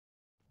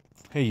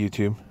Hey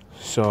YouTube,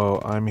 so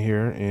I'm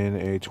here in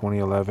a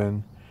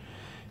 2011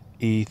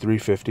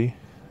 E350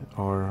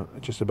 or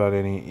just about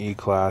any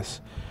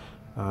E-Class.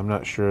 I'm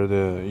not sure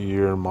the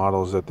year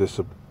models that this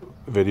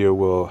video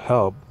will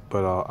help,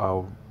 but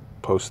I'll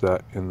post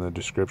that in the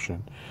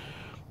description.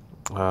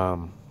 I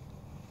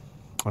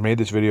made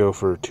this video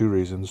for two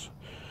reasons.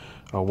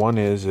 One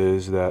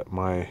is that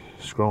my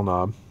scroll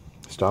knob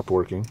stopped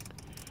working,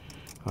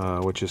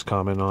 which is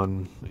common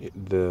on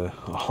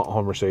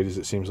all Mercedes,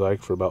 it seems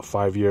like, for about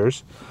 5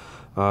 years.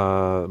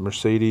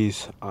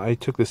 Mercedes, I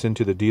took this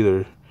into the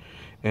dealer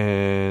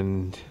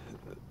and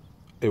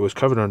it was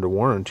covered under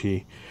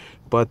warranty,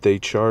 but they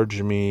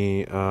charged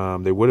me,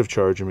 they would have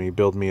charged me,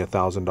 billed me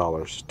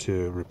 $1,000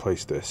 to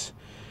replace this,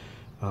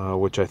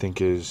 which I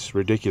think is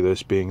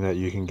ridiculous, being that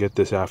you can get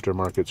this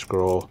aftermarket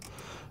scroll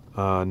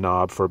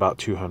knob for about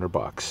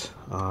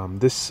 $200.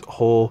 This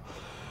whole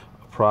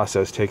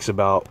process takes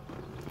about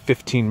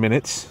 15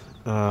 minutes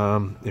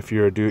if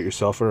you're a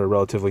do-it-yourselfer or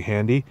relatively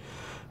handy.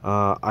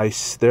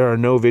 There are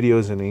no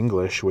videos in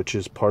English, which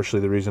is partially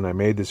the reason I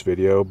made this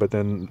video, but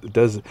then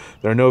there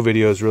are no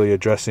videos really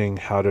addressing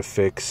how to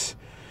fix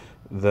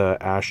the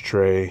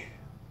ashtray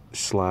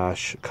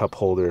 / cup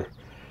holder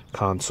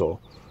console.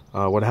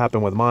 What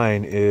happened with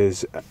mine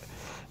is,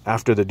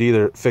 after the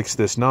dealer fixed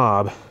this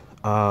knob,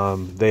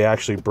 they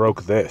actually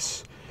broke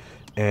this.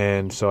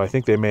 And so I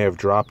think they may have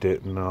dropped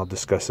it, and I'll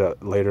discuss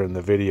that later in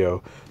the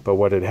video. But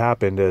what had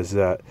happened is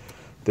that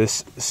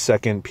this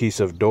second piece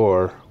of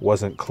door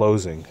wasn't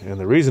closing. And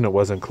the reason it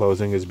wasn't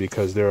closing is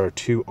because there are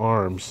two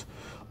arms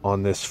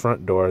on this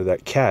front door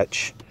that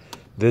catch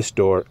this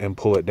door and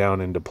pull it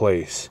down into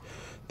place.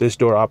 This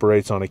door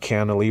operates on a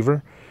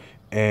cantilever,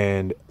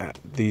 and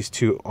these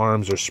two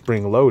arms are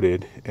spring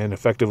loaded, and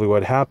effectively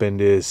what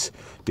happened is,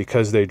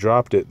 because they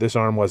dropped it, this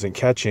arm wasn't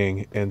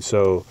catching, and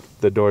so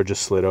the door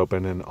just slid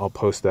open, and I'll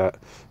post that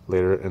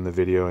later in the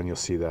video and you'll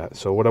see that.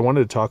 So what I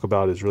wanted to talk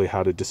about is really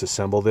how to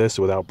disassemble this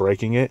without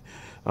breaking it,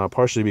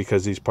 partially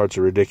because these parts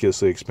are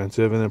ridiculously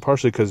expensive, and then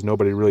partially because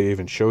nobody really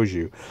even shows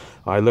you.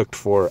 I looked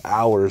for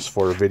hours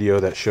for a video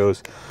that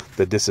shows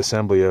the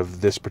disassembly of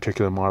this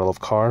particular model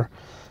of car,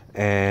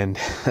 and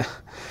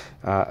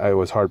I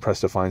was hard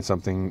pressed to find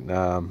something,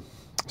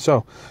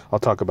 so I'll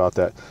talk about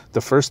that. The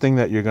first thing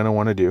that you're going to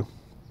want to do,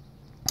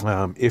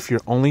 if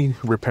you're only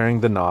repairing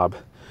the knob,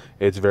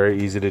 it's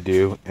very easy to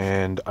do,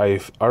 and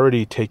I've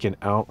already taken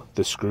out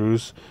the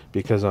screws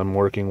because I'm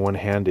working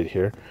one-handed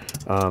here.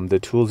 The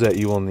tools that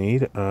you will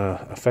need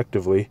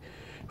effectively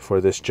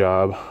for this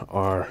job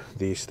are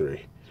these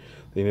three.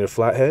 You need a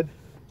flathead,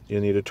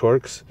 you need a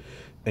Torx,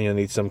 and you'll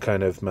need some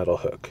kind of metal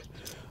hook.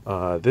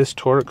 This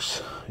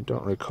Torx, I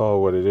don't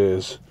recall what it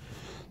is.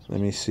 Let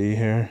me see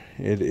here.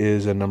 It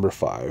is a number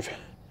 5. Is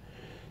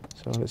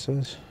that what it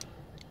says?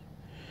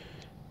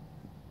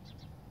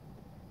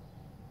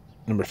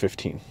 Number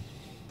 15.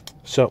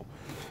 So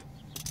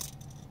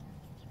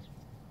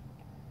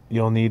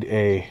you'll need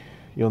a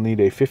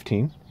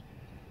 15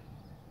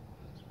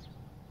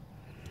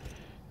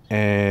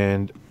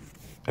 and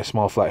a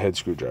small flathead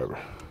screwdriver.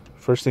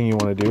 First thing you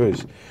want to do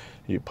is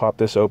you pop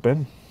this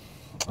open.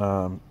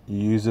 You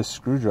use this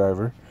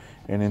screwdriver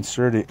and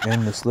insert it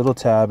in this little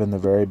tab in the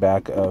very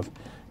back of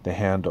the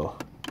handle.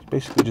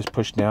 Basically just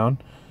push down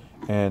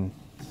and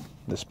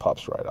this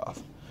pops right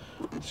off.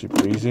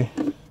 Super easy.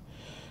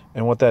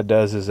 And what that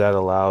does is that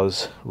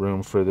allows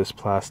room for this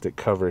plastic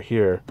cover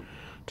here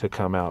to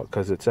come out,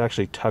 because it's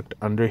actually tucked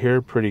under here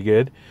pretty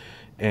good,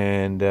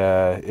 and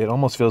it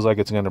almost feels like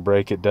it's going to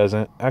break. It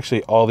doesn't.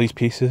 Actually, all these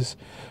pieces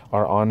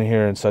are on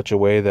here in such a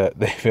way that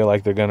they feel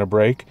like they're going to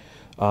break.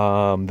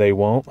 They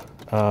won't.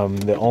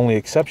 The only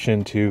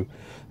exception to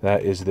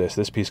that is this.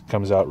 This piece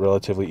comes out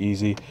relatively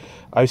easy.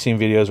 I've seen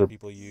videos where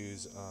people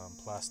use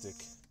plastic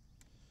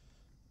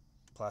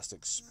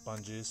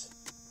sponges,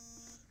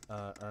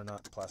 or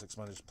not plastic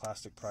sponges,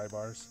 plastic pry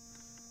bars.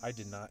 I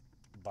did not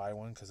buy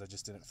one because I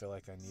just didn't feel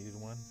like I needed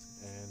one,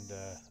 and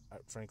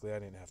frankly I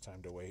didn't have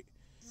time to wait.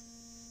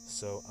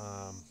 So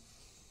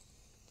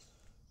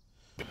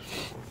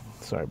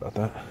sorry about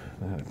that.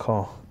 I had a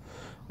call.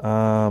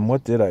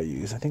 What did I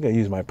use? I think I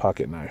used my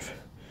pocket knife.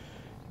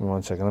 Give me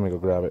 1 second, let me go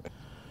grab it.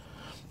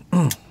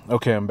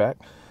 Okay, I'm back.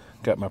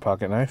 Got my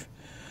pocket knife.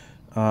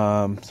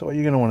 So what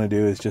you're going to want to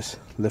do is just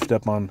lift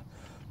up on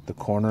the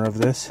corner of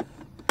this,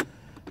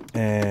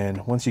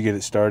 and once you get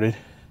it started,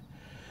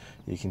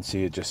 you can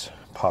see it just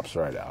pops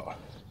right out.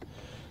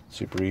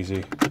 Super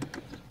easy.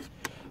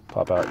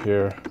 Pop out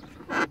here.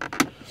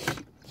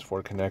 It's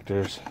 4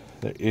 connectors.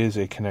 There is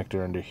a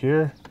connector under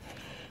here.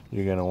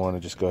 You're going to want to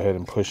just go ahead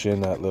and push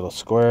in that little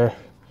square,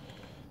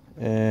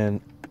 and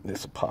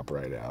this will pop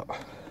right out.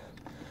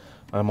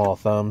 I'm all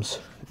thumbs,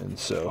 and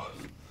so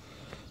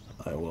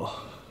I will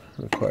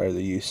require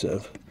the use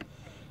of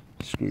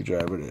a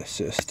screwdriver to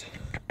assist.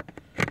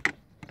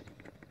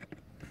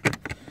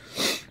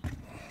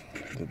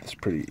 Did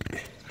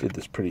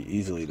this pretty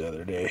easily the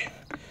other day.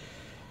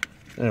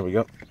 There we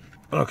go.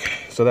 Okay,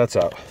 so that's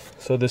out.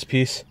 So this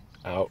piece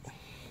out.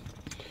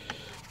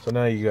 So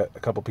now you got a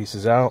couple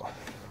pieces out.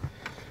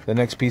 The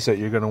next piece that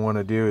you're going to want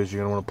to do is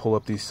you're going to want to pull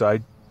up these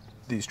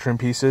trim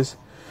pieces.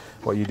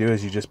 What you do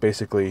is you just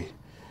basically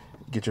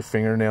get your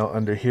fingernail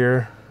under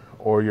here,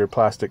 or your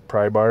plastic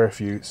pry bar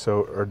if you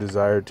so are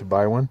desired to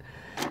buy one,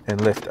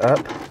 and lift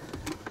up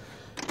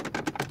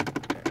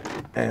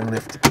and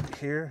lift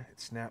here. It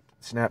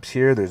snaps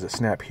here. There's a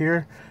snap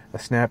here,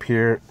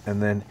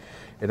 and then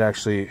it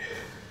actually,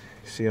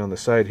 see on the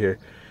side here,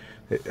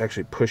 it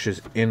actually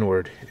pushes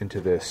inward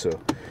into this. So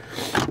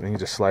you can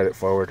just slide it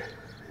forward.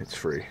 It's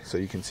free. So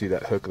you can see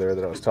that hook there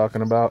that I was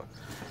talking about,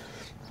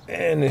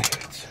 and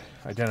it's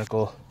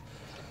identical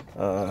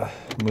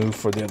move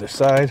for the other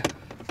side.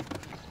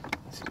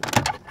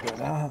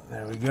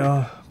 There we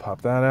go.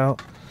 Pop that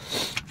out.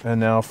 And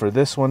now for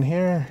this one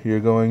here, you're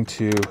going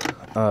to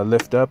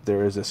lift up.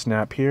 There is a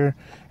snap here,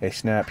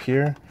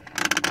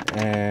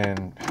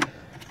 and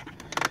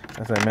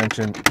as I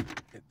mentioned,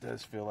 it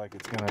does feel like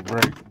it's going to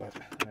break, but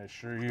I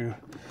assure you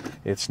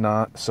it's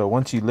not. So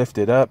once you lift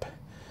it up,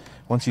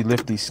 once you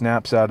lift these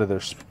snaps out of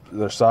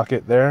their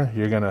socket there,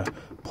 you're going to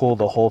pull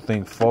the whole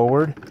thing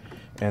forward,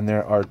 and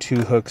there are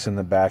two hooks in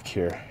the back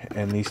here,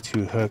 and these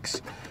two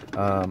hooks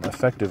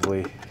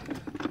effectively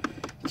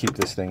keep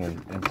this thing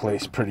in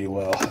place pretty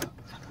well.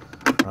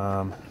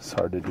 It's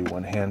hard to do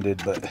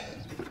one-handed, but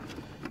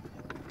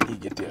you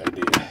get the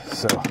idea.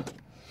 So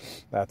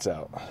that's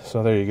out.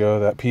 So there you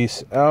go, that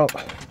piece out.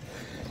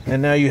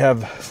 And now you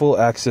have full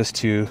access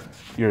to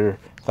your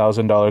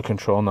 $1,000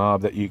 control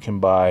knob that you can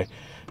buy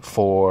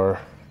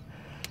for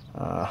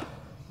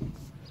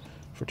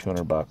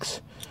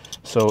 $200.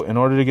 So in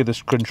order to get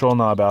this control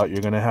knob out,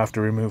 you're going to have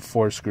to remove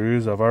 4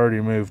 screws. I've already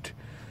removed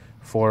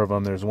 4 of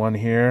them. There's one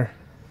here,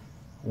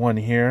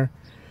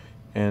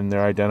 and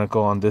they're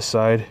identical on this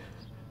side.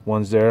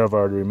 One's there, I've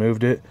already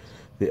removed it,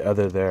 the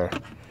other there.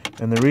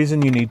 And the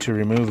reason you need to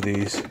remove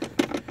these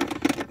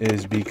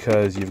is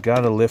because you've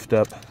got to lift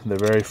up the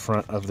very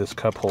front of this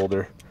cup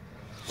holder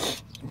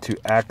to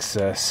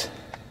access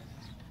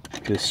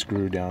this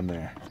screw down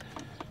there.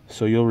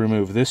 So you'll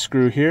remove this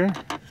screw here,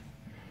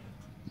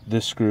 and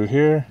this screw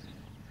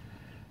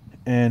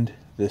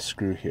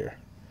here.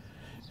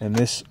 And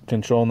this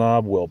control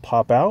knob will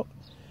pop out,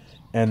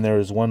 and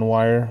there's one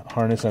wire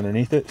harness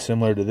underneath it,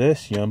 similar to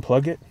this. You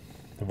unplug it,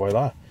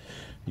 voila,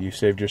 you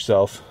saved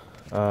yourself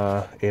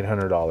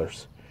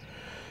 $800.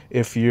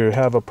 If you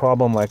have a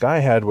problem like I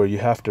had where you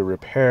have to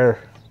repair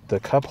the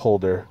cup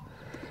holder,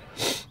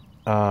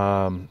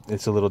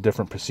 it's a little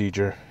different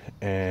procedure,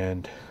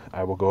 and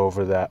I will go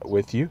over that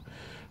with you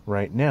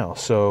right now.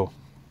 So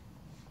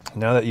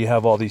now that you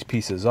have all these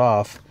pieces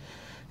off,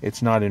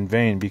 it's not in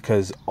vain,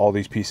 because all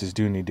these pieces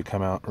do need to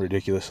come out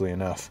ridiculously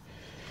enough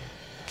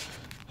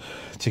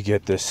to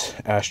get this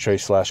ashtray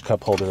 /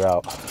 cup holder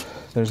out.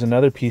 There's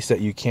another piece that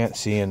you can't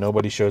see, and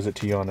nobody shows it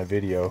to you on a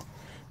video,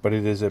 but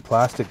it is a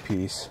plastic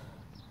piece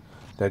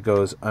that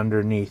goes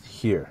underneath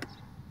here,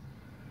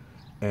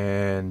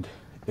 and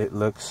it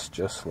looks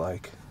just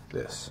like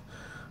this.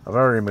 I've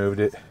already removed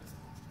it,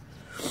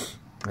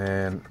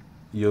 and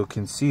you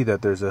can see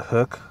that there's a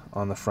hook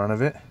on the front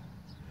of it,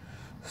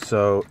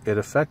 so it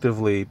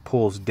effectively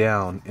pulls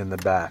down in the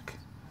back,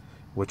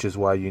 which is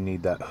why you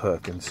need that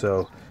hook. And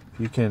so if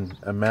you can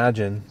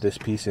imagine this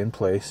piece in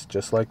place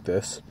just like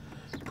this,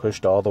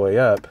 pushed all the way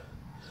up,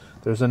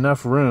 there's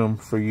enough room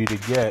for you to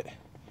get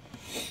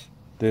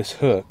this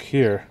hook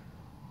here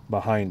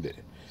behind it.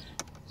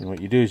 And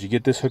what you do is you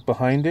get this hook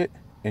behind it,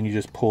 and you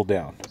just pull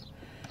down.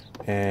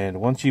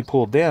 And once you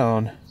pull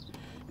down,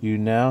 you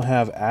now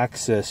have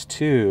access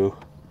to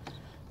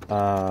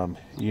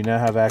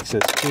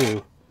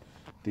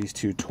these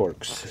 2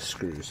 Torx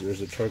screws.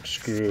 There's a Torx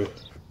screw,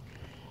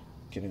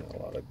 getting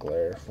a lot of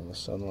glare from the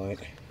sunlight.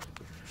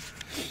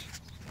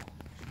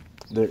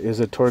 There is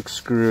a Torx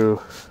screw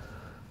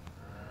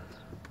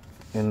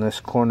in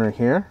this corner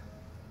here,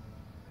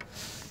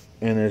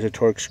 and there's a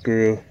Torx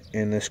screw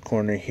in this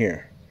corner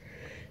here.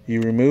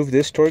 You remove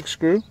this Torx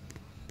screw,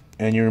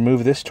 and you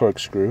remove this Torx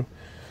screw,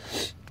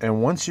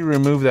 and once you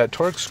remove that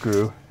Torx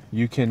screw,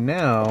 you can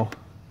now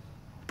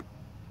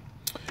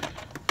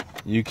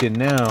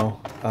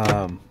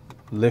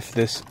lift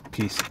this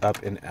piece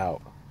up and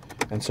out.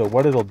 And so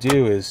what it'll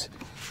do is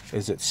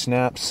it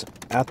snaps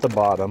at the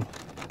bottom,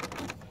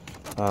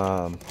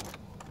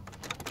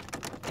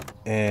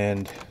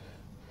 and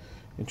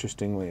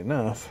interestingly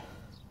enough,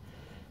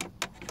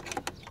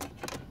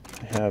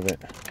 I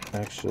haven't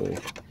actually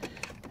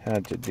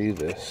had to do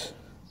this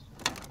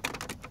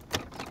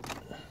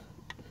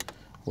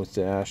with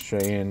the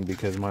ashtray in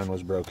because mine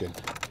was broken.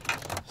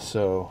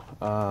 So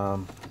if I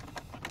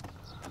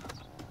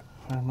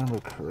remember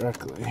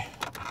correctly,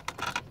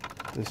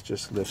 this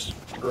just lifts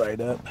right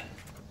up,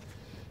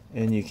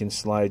 and you can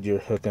slide your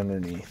hook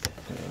underneath.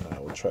 And I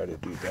will try to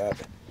do that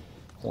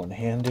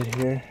one-handed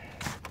here.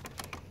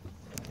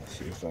 Let's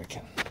see if I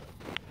can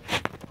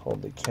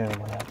hold the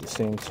camera at the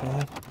same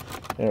time.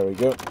 There we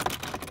go.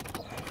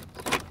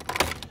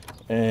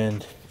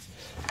 And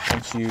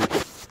once you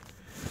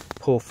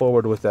pull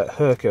forward with that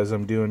hook, as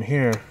I'm doing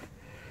here,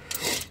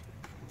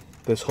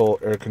 this whole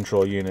air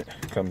control unit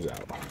comes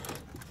out.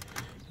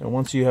 And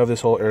once you have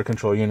this whole air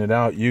control unit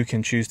out, you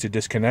can choose to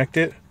disconnect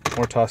it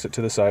or toss it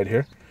to the side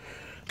here.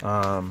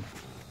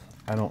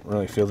 I don't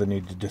really feel the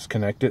need to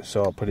disconnect it,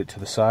 so I'll put it to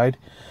the side.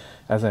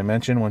 As I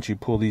mentioned, once you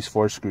pull these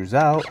 4 screws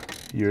out,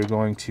 you're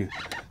going to,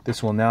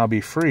 this will now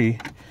be free,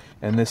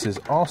 and this is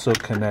also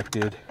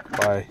connected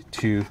by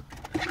 2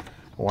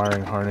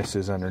 wiring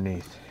harnesses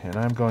underneath. And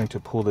I'm going to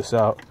pull this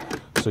out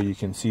so you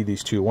can see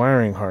these 2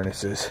 wiring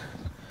harnesses.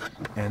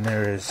 And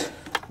there is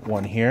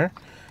one here.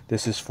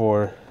 This is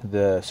for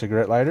the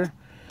cigarette lighter,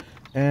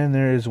 and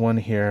there is one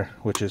here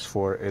which is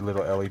for a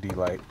little LED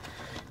light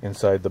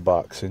inside the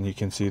box, and you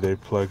can see they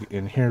plug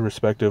in here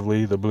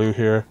respectively, the blue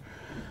here,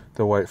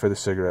 the white for the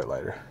cigarette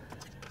lighter.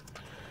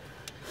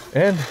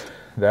 And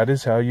that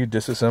is how you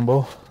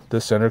disassemble the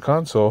center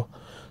console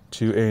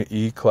to an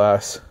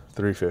E-Class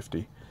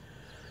 350.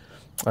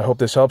 I hope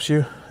this helps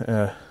you,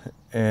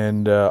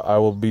 and I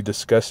will be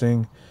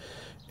discussing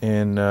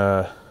in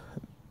the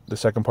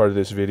second part of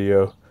this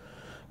video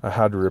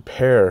how to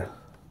repair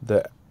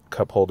the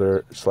cup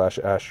holder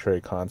 / ashtray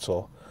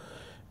console.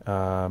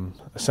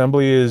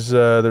 Assembly is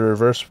the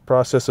reverse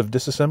process of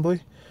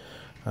disassembly.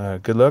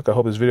 Good luck. I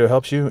hope this video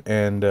helps you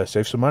and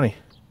save some money.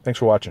 Thanks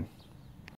for watching.